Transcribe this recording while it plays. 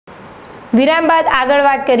વિરામ બાદ આગળ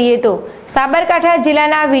વાત કરીએ તો સાબરકાંઠા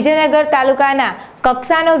જિલ્લાના વિજયનગર તાલુકાના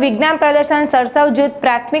કક્ષાનો વિજ્ઞાન પ્રદર્શન સરસવ જૂથ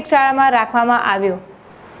પ્રાથમિક શાળામાં રાખવામાં આવ્યું।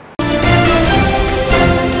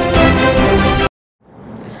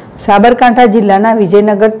 સાબરકાંઠા જિલ્લાના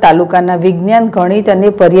વિજયનગર તાલુકાના વિજ્ઞાન, ગણિત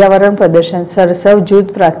અને પર્યાવરણ પ્રદર્શન સરસવ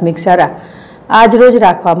જૂથ પ્રાથમિક શાળા આજ રોજ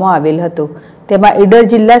રાખવામાં આવેલ હતું। તેમાં ઈડર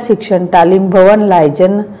જિલ્લા શિક્ષણ તાલીમ ભવન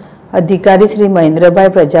લાયજન અધિકારી શ્રી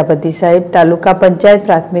મહેન્દ્રભાઈ પ્રજાપતિ સાહેબ, તાલુકા પંચાયત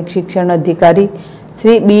પ્રાથમિક શિક્ષણ અધિકારી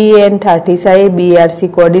શ્રી BN ઠાઠી સાહેબ, BRC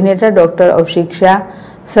કોર્ડિનેટર ડોક્ટર અવશિક શાહ,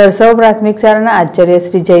 સરસવ પ્રાથમિક શાળાના આચાર્ય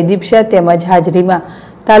શ્રી જયદીપ શાહ તેમજ હાજરીમાં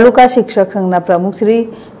તાલુકા શિક્ષક સંઘના પ્રમુખ શ્રી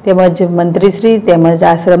તેમજ મંત્રીશ્રી તેમજ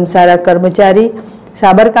આશ્રમ શાળા કર્મચારી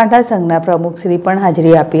સાબરકાંઠા સંઘના પ્રમુખ શ્રી પણ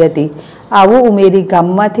હાજરી આપી હતી। આવું ઉમેરી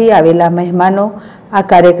ગામમાંથી આવેલા મહેમાનો આ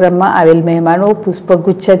કાર્યક્રમમાં આવેલ મહેમાનો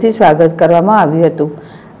પુષ્પગુચ્છથી સ્વાગત કરવામાં આવ્યું હતું।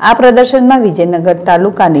 આ પ્રદર્શનમાં વિજયનગર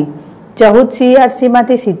તાલુકાની 14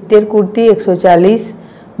 CRCમાંથી 70 કુર્તી 140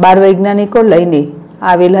 12 વૈજ્ઞાનિકો લઈને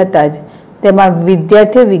આવેલ હતા। તેમાં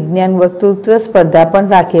વિદ્યાર્થીઓ વિજ્ઞાન વક્તૃત્વ સ્પર્ધા પણ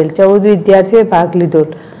રાખેલ। 14 વિદ્યાર્થીઓએ ભાગ લીધો।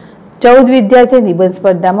 14 વિદ્યાર્થીઓ નિબંધ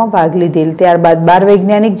સ્પર્ધામાં ભાગ લીધેલ। ત્યારબાદ 12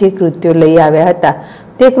 વૈજ્ઞાનિક જે કૃતિઓ લઈ આવ્યા હતા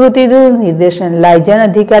તે કૃતિનું નિર્દેશન લાયજન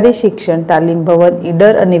અધિકારી શિક્ષણ તાલીમ ભવન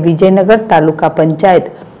ઈડર અને વિજયનગર તાલુકા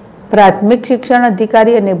પંચાયત પ્રાથમિક શિક્ષણ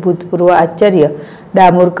અધિકારી અને ભૂતપૂર્વ આચાર્ય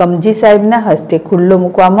ડામોર કમજી સાહેબના હસ્તે ખુલ્લો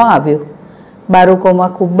મૂકવામાં આવ્યો।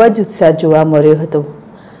 બાળકોમાં ખૂબ જ ઉત્સાહ જોવા મળ્યો હતો।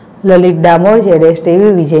 લલિત ડામોર,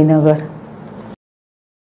 ZSTV વિજયનગર।